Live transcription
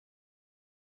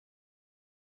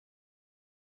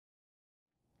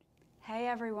Hey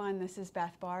everyone, this is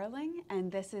Beth Barling, and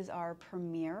this is our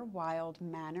premiere Wild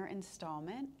Manor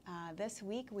installment. This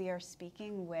week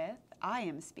I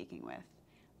am speaking with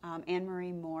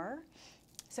AnneMarie Moorer.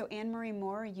 So AnneMarie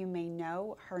Moorer, you may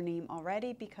know her name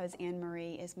already because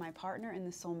AnneMarie is my partner in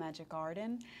the Soul Magic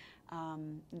Garden.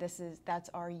 That's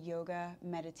our yoga,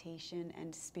 meditation,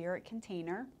 and spirit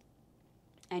container.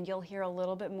 And you'll hear a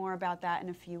little bit more about that in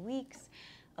a few weeks.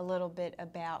 A little bit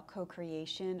about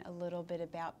co-creation, a little bit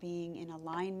about being in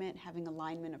alignment, having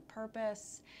alignment of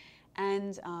purpose,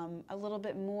 and a little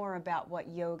bit more about what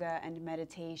yoga and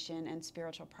meditation and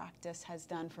spiritual practice has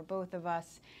done for both of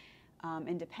us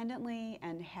independently,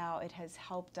 and how it has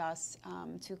helped us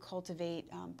to cultivate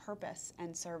purpose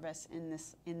and service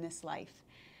in this life.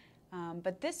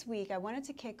 But this week I wanted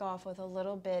to kick off with a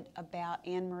little bit about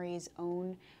AnneMarie's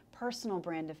own personal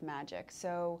brand of magic.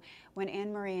 So when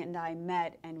AnneMarie and I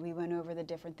met and we went over the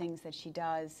different things that she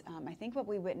does, I think what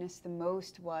we witnessed the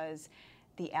most was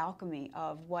the alchemy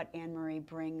of what AnneMarie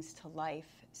brings to life.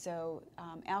 So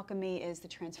alchemy is the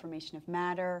transformation of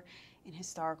matter. In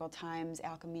historical times,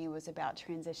 alchemy was about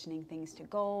transitioning things to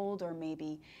gold, or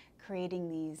maybe creating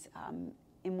these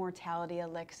immortality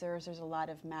elixirs. There's a lot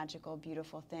of magical,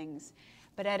 beautiful things.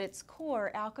 But at its core,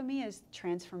 alchemy is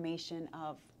transformation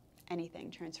of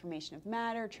anything, transformation of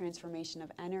matter, transformation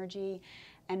of energy,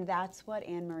 and that's what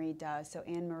AnneMarie does. So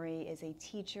AnneMarie is a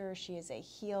teacher, she is a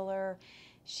healer,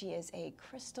 she is a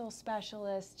crystal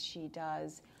specialist, she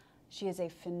is a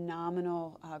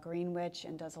phenomenal green witch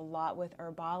and does a lot with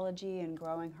herbology and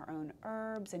growing her own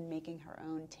herbs and making her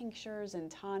own tinctures and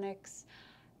tonics.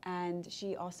 And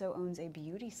she also owns a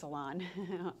beauty salon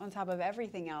on top of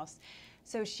everything else.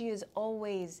 So she is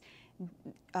always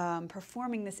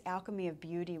performing this alchemy of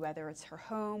beauty, whether it's her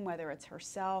home, whether it's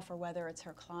herself, or whether it's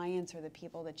her clients or the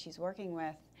people that she's working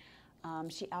with.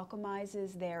 She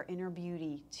alchemizes their inner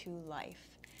beauty to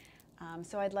life.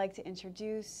 So I'd like to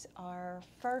introduce our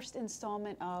first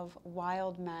installment of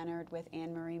Wild Mannered with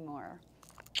AnneMarie Moorer.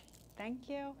 Thank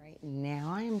you. Right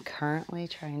now I am currently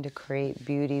trying to create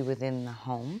beauty within the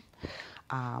home.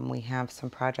 We have some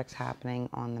projects happening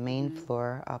on the main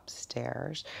floor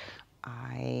upstairs.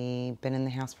 I've been in the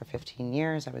house for 15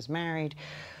 years. I was married.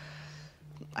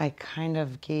 I kind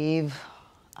of gave,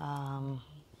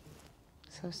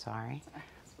 so sorry.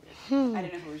 I didn't know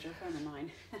if it was your phone or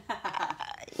mine.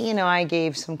 You know, I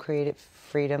gave some creative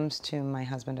freedoms to my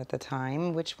husband at the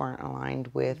time, which weren't aligned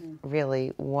with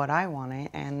really what I wanted.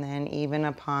 And then even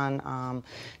upon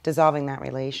dissolving that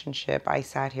relationship, I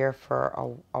sat here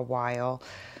for a while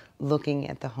looking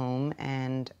at the home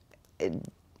and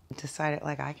decided,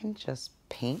 like, I can just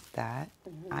paint that.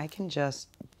 I can just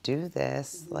do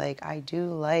this. Like, I do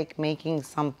like making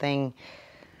something,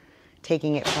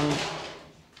 taking it from...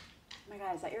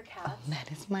 Is that your cats? Oh, that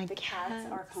is my The cats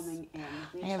are coming in.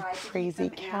 We I have tried to crazy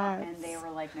keep them cats. out, and they were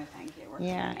like, no thank you.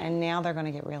 Yeah, and now they're going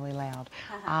to get really loud.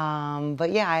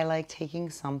 But yeah, I like taking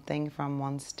something from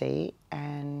one state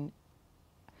and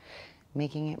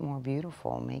making it more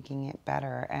beautiful, making it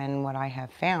better. And what I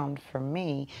have found for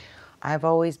me, I've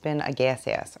always been a gas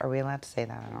ass. Are we allowed to say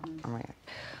that? I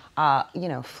don't. You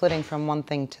know, flitting from one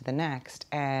thing to the next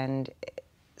and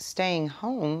staying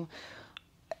home.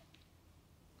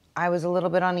 I was a little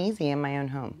bit uneasy in my own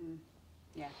home.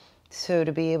 Yeah. So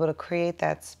to be able to create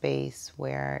that space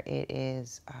where it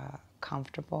is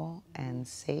comfortable and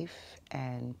safe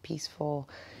and peaceful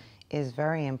is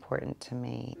very important to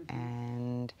me.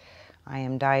 And I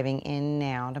am diving in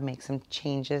now to make some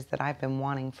changes that I've been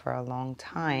wanting for a long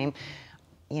time.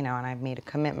 You know, and I've made a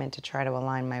commitment to try to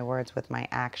align my words with my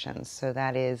actions. So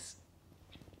that is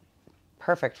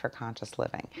perfect for conscious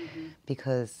living,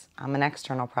 because I'm an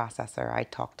external processor. I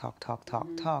talk,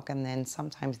 and then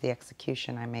sometimes the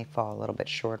execution I may fall a little bit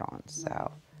short on.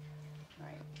 So,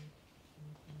 right.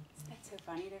 That's so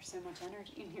funny. There's so much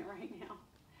energy in here right now.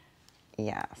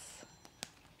 Yes.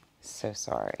 So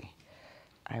sorry.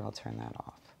 I will turn that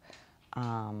off.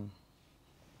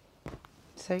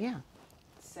 So yeah.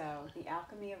 So the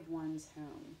alchemy of one's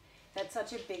home. That's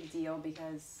such a big deal,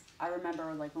 because I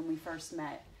remember, like, when we first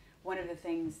met, one of the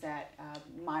things that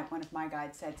one of my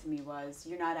guides said to me was,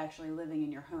 you're not actually living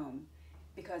in your home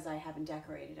because I haven't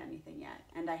decorated anything yet.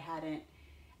 And I hadn't,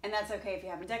 and that's okay if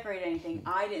you haven't decorated anything.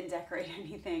 I didn't decorate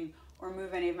anything or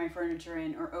move any of my furniture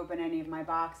in or open any of my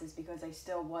boxes because I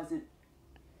still wasn't,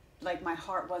 like, my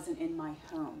heart wasn't in my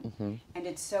home. And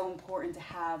it's so important to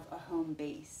have a home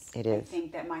base. It is. I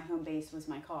think that my home base was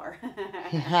my car.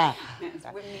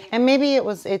 And maybe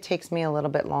it takes me a little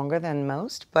bit longer than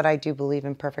most, but I do believe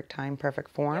in perfect time,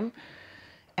 perfect form.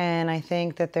 And I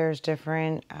think that there's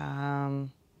different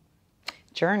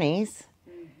journeys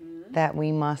that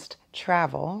we must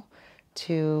travel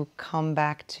to come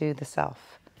back to the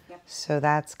self. Yep. So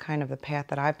that's kind of the path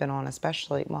that I've been on,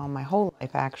 especially, well, my whole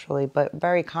life actually, but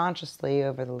very consciously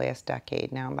over the last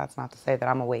decade. Now, that's not to say that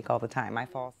I'm awake all the time. I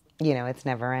fall, you know, it's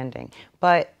never ending.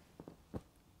 But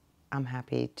I'm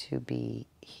happy to be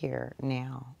here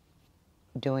now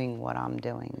doing what I'm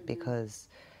doing because,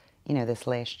 you know, this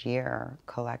last year,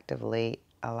 collectively,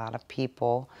 a lot of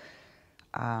people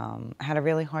had a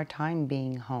really hard time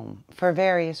being home for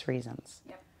various reasons.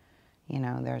 Yep. You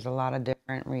know, there's a lot of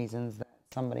different reasons that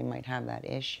somebody might have that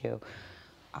issue.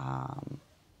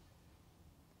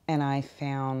 And I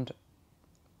found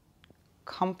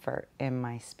comfort in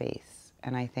my space.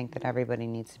 And I think that everybody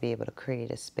needs to be able to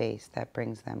create a space that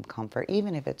brings them comfort,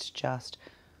 even if it's just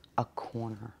a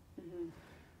corner.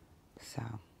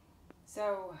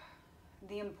 So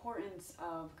the importance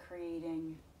of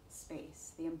creating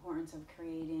space, the importance of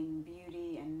creating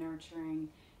beauty and nurturing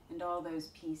and all those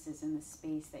pieces in the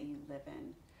space that you live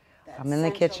in. I'm in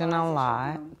the kitchen a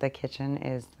lot. The kitchen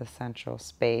is the central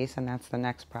space, and that's the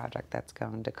next project that's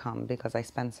going to come because I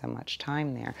spend so much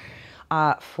time there.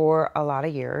 For a lot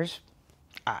of years,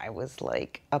 I was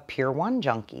like a Pier 1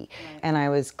 junkie, and I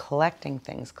was collecting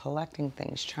things,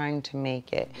 trying to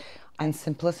make it. And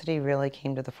simplicity really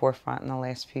came to the forefront in the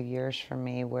last few years for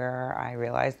me, where I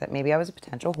realized that maybe I was a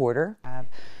potential hoarder.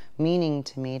 Meaning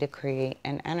to me to create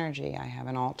an energy. I have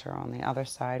an altar on the other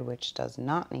side, which does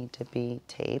not need to be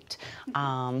taped.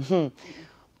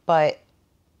 But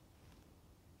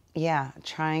yeah,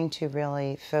 trying to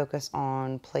really focus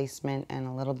on placement and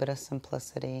a little bit of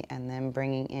simplicity, and then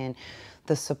bringing in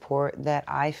the support that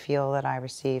I feel that I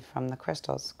receive from the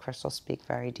crystals. Crystals speak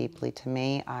very deeply to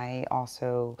me. I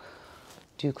also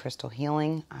do crystal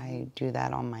healing. I do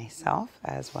that on myself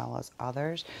as well as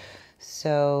others.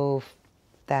 So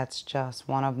that's just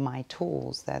one of my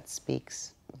tools that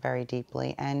speaks very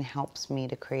deeply and helps me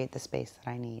to create the space that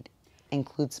I need.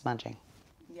 Include smudging.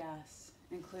 Yes.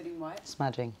 Including what?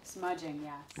 Smudging. Smudging,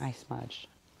 yes. I smudge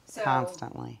So,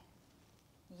 constantly.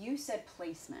 You said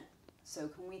placement. So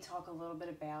can we talk a little bit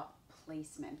about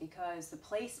placement? Because the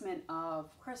placement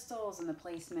of crystals and the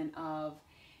placement of,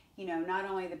 you know, not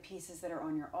only the pieces that are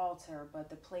on your altar, but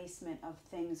the placement of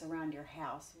things around your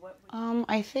house.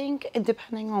 I think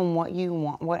depending on what you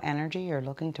want, what energy you're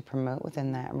looking to promote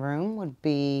within that room would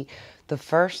be the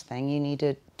first thing you need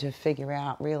to figure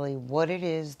out really what it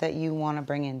is that you want to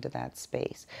bring into that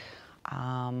space.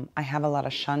 I have a lot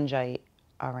of shungite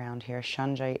around here.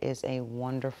 Shungite is a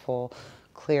wonderful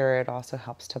clearer. It also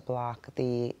helps to block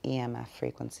the EMF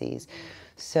frequencies.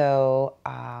 So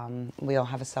we all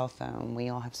have a cell phone, we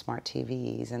all have smart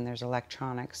TVs, and there's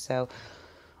electronics. So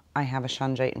I have a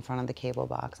shungite in front of the cable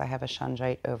box. I have a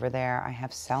shungite over there. I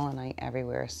have selenite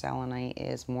everywhere. Selenite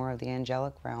is more of the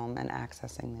angelic realm and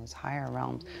accessing those higher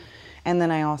realms. And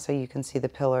then I also, you can see the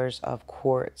pillars of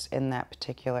quartz in that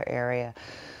particular area.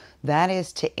 That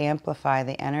is to amplify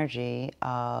the energy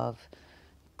of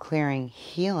clearing,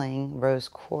 healing. Rose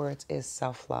quartz is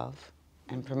self-love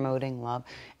and promoting love.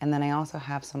 And then I also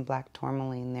have some black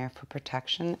tourmaline there for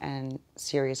protection and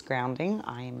serious grounding.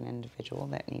 I am an individual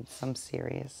that needs some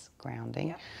serious grounding.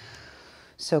 Yep.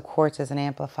 So quartz is an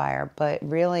amplifier, but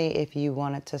really if you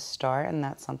wanted to start and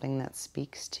that's something that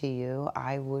speaks to you,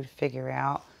 I would figure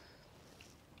out,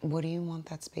 what do you want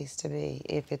that space to be?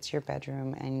 If it's your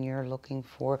bedroom and you're looking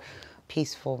for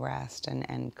peaceful rest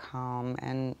and calm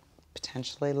and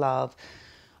potentially love,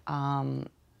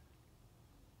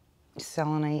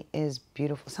 selenite is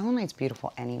beautiful. Selenite's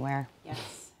beautiful anywhere.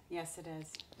 Yes, yes it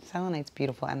is. Selenite's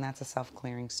beautiful, and that's a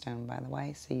self-clearing stone, by the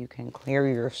way. So you can clear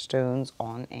your stones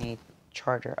on a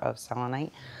charger of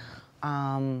selenite.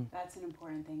 That's an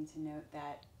important thing to note,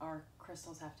 that our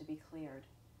crystals have to be cleared.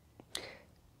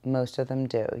 Most of them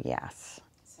do, yes.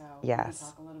 So yes. We can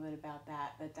talk a little bit about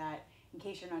that, but that, in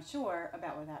case you're not sure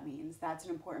about what that means, that's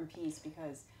an important piece,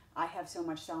 because I have so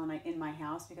much selenite in my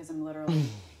house because I'm literally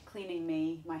cleaning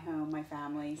me, my home, my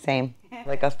family. Same.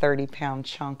 Like a 30-pound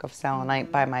chunk of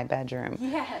selenite by my bedroom.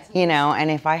 Yes. You know, and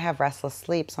if I have restless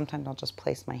sleep, sometimes I'll just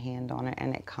place my hand on it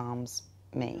and it calms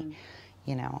me.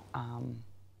 You know,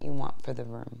 you want for the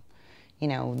room. You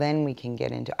know, then we can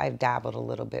get into, I've dabbled a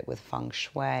little bit with feng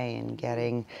shui and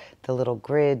getting the little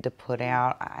grid to put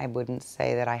out. I wouldn't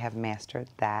say that I have mastered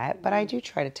that, but I do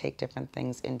try to take different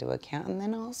things into account, and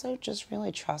then also just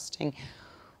really trusting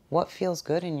what feels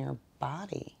good in your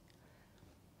body.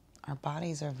 Our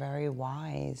bodies are very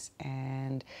wise,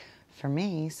 and for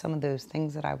me, some of those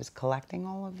things that I was collecting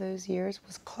all of those years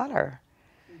was clutter.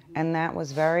 And that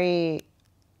was very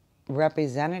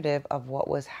representative of what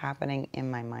was happening in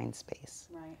my mind space.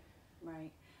 Right,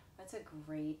 right. That's a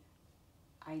great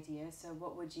idea. So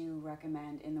what would you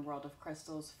recommend in the world of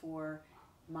crystals for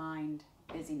mind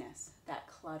busyness, that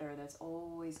clutter that's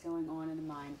always going on in the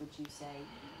mind? Would you say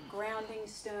grounding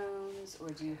stones, or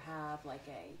do you have like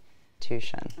a...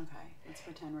 Tuition. Okay, let's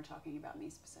pretend we're talking about me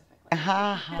specifically.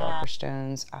 Darker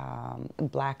stones,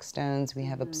 black stones, we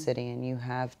have obsidian, you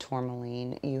have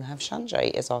tourmaline, you have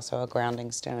shungite is also a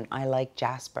grounding stone. I like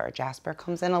jasper. Jasper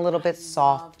comes in a little bit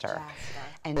softer.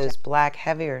 And those black,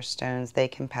 heavier stones, they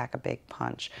can pack a big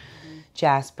punch.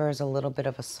 Jasper is a little bit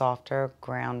of a softer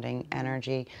grounding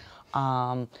energy.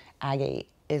 Agate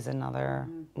is another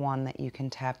one that you can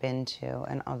tap into.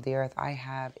 And of the earth, I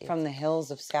have from the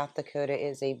hills of South Dakota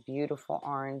is a beautiful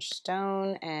orange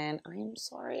stone. And I'm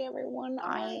sorry, everyone,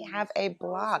 I have a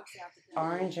block.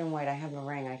 Orange and white. I have a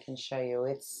ring I can show you.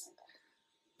 It's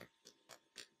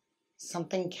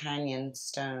something canyon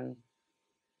stone.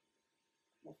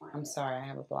 I'm sorry, I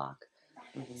have a block.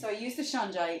 So I use the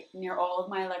shungite near all of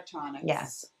my electronics.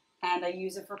 Yes. And I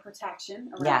use it for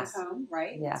protection around home,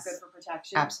 right? Yes. It's good for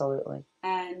protection. Absolutely.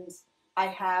 And I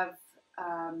have,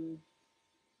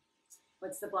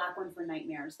 what's the black one for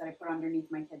nightmares that I put underneath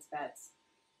my kids' beds?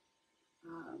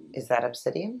 Is that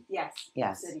obsidian? Yes.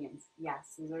 Yes. Obsidians.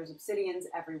 Yes. So there's obsidians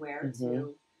everywhere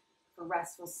for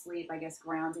restful sleep, I guess,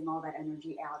 grounding all that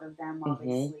energy out of them while they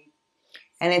sleep.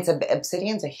 And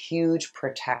obsidian's a huge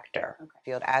protector,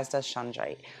 field, as does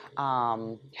shungite.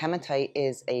 Hematite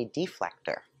is a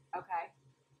deflector. Okay.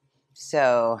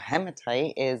 So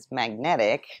hematite is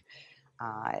magnetic.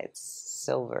 It's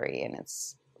silvery in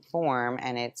its form,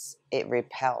 and it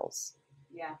repels.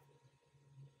 Yeah,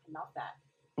 I love that.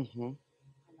 I love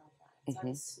that.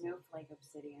 So snowflake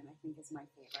obsidian, I think, is my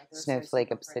favorite.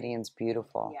 Snowflake obsidian's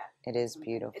beautiful. Yeah, it is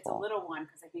beautiful. It's a little one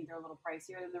because I think they're a little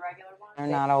pricier than the regular ones. They're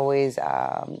not always.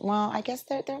 Well, I guess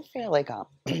they're fairly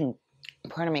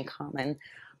pardon me, common.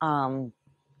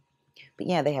 But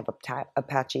yeah, they have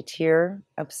Apache tear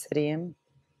obsidian.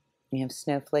 You have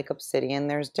snowflake obsidian.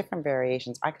 There's different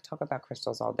variations. I could talk about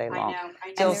crystals all day long. I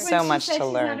know. Still so much to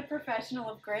learn. She's not a professional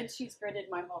of grid. She's gridded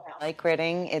my whole house. I like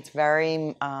gridding. It's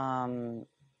very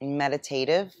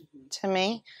meditative to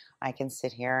me. I can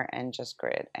sit here and just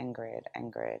grid and grid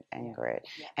and grid and grid.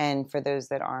 Yeah. And for those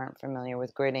that aren't familiar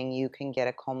with gridding, you can get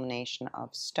a culmination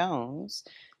of stones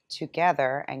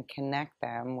together and connect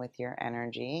them with your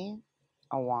energy.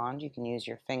 A wand, you can use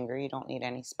your finger. You don't need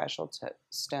any special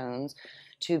stones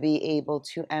to be able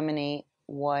to emanate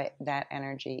what that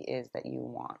energy is that you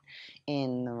want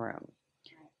in the room.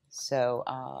 So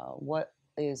what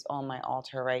is on my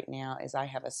altar right now is I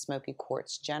have a smoky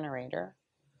quartz generator,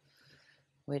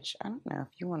 which I don't know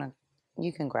if you want to,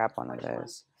 you can grab one of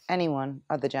those. Any one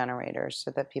of the generators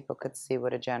so that people could see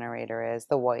what a generator is.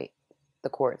 The white, the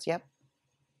quartz, yep.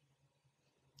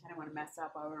 I don't want to mess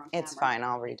up while we're on camera. It's fine.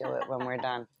 I'll redo it when we're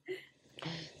done.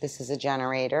 This is a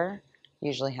generator.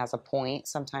 Usually has a point.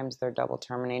 Sometimes they're double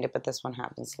terminated, but this one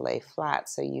happens to lay flat,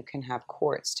 so you can have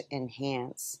quartz to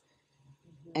enhance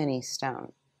any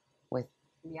stone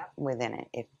within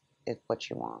it if what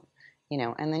you want, you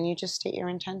know. And then you just state your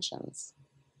intentions.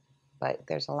 But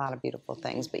there's a lot of beautiful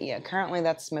things. But yeah, currently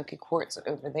that's smoky quartz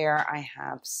over there. I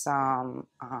have some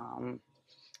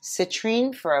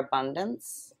citrine for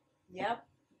abundance. Yep.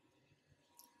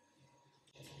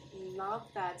 Love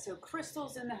that. So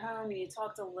crystals in the home, and you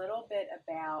talked a little bit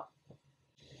about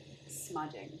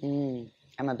smudging.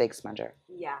 I'm a big smudger.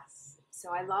 Yes.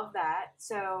 So I love that.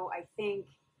 So I think,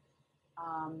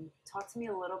 talk to me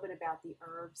a little bit about the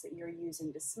herbs that you're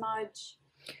using to smudge.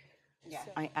 Yeah.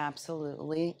 I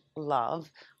absolutely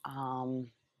love, and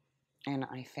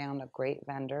I found a great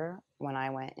vendor when I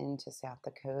went into South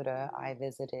Dakota. I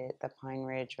visited the Pine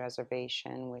Ridge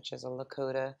Reservation, which is a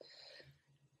Lakota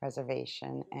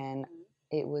reservation, and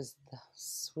it was the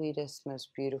sweetest, most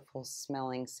beautiful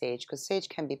smelling sage, because sage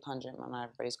can be pungent, but not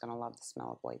everybody's going to love the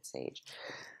smell of white sage.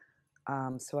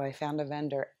 So I found a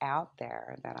vendor out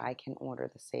there that I can order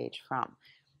the sage from.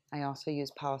 I also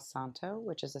use Palo Santo,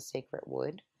 which is a sacred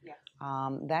wood. Yeah.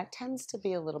 That tends to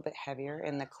be a little bit heavier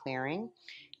in the clearing.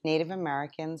 Native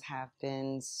Americans have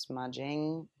been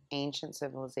smudging, ancient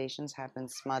civilizations have been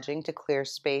smudging to clear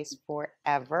space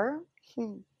forever.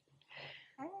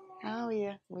 Oh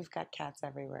yeah, we've got cats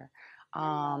everywhere. I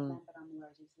love them, but I'm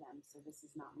allergic to them, so this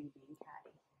is not me being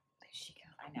catty. There she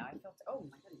goes. I know. I felt. Oh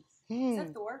my goodness. Is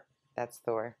that Thor? That's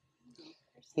Thor.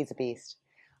 He's a beast.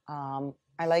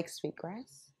 I like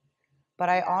sweetgrass, but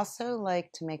I also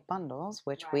like to make bundles,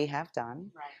 which we have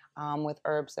done, with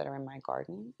herbs that are in my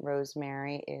garden.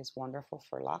 Rosemary is wonderful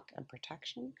for luck and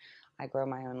protection. I grow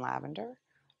my own lavender.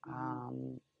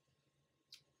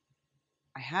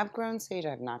 I have grown sage. I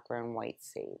have not grown white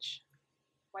sage.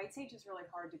 White sage is really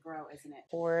hard to grow, isn't it?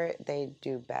 Or they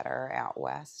do better out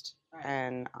west. Right.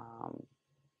 And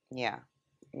yeah,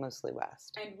 mostly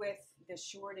west. And with the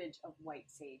shortage of white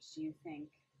sage, do you think,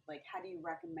 like, how do you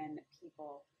recommend that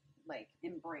people like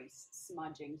embrace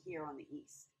smudging here on the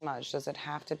east? Smudge, does it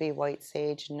have to be white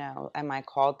sage? No. Am I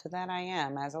called to that? I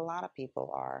am, as a lot of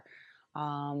people are.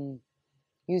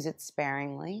 Use it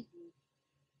sparingly,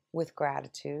 with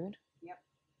gratitude. Yep.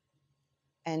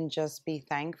 And just be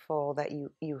thankful that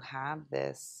you have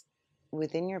this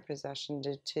within your possession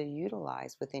to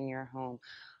utilize within your home.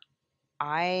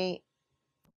 I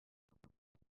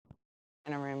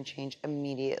in a room change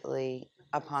immediately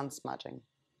upon smudging.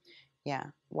 Yeah,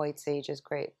 white sage is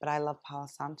great, but I love Palo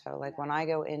Santo. Like when I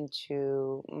go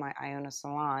into I own a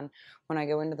salon. When I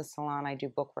go into the salon, I do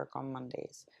bookwork on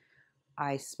Mondays.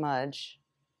 I smudge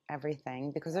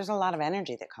everything because there's a lot of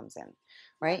energy that comes in,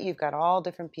 right? You've got all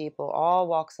different people, all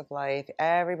walks of life.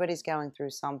 Everybody's going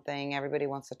through something. Everybody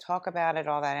wants to talk about it.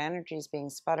 All that energy is being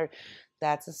sputtered.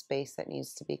 That's a space that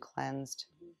needs to be cleansed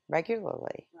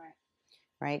regularly,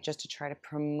 right? Just to try to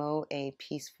promote a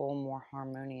peaceful, more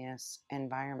harmonious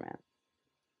environment.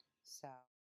 So